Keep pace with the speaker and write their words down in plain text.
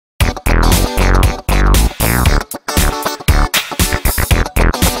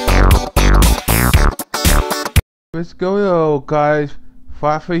what's going on, guys?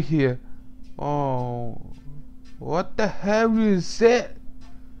 Fafa here. Oh, what the hell is that?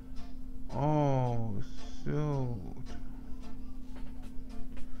 Oh, shoot.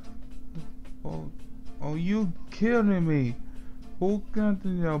 Oh, you killing me? Who got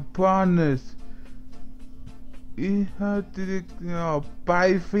the partners? You had to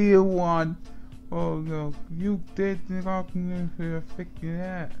Battlefield 1. Oh no, you didn't figure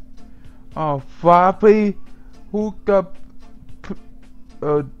that. Oh, Floppy, who got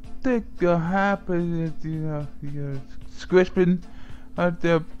think happened the scripting at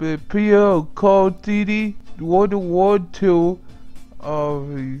the PO called TD World War II. Oh,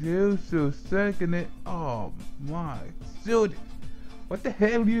 you so second it. Oh my, shoot! What the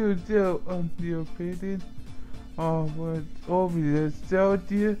hell you do on your opinion? Oh, what over there,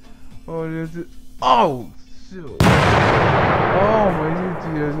 Celsius? Oh, there's it. Oh, shoot! Oh my,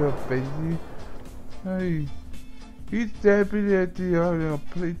 you baby. Hey, he's stepping at the other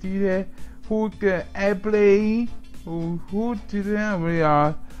play there. Who can I play? Who did that? We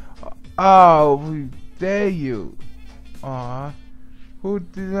are. Oh, we dare you. Who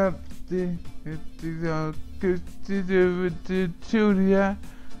did that?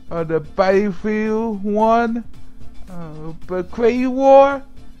 The Battlefield 1? But Crazy War?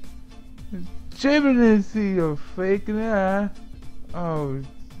 Germany see you're faking that. Oh,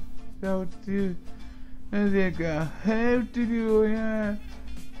 so dude. And they got have to do yeah.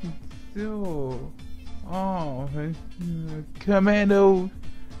 So, oh, commandos.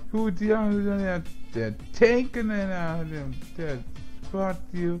 Who the other they're taking it out of them. That spot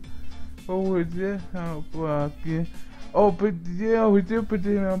you over there. Oh, fuck you. Oh, but yeah, we do put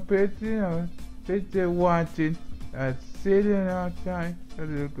it on picture. They're watching. I sitting outside.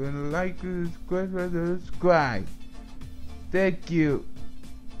 They're gonna like this, subscribe. Thank you.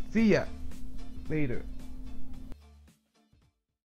 See ya later.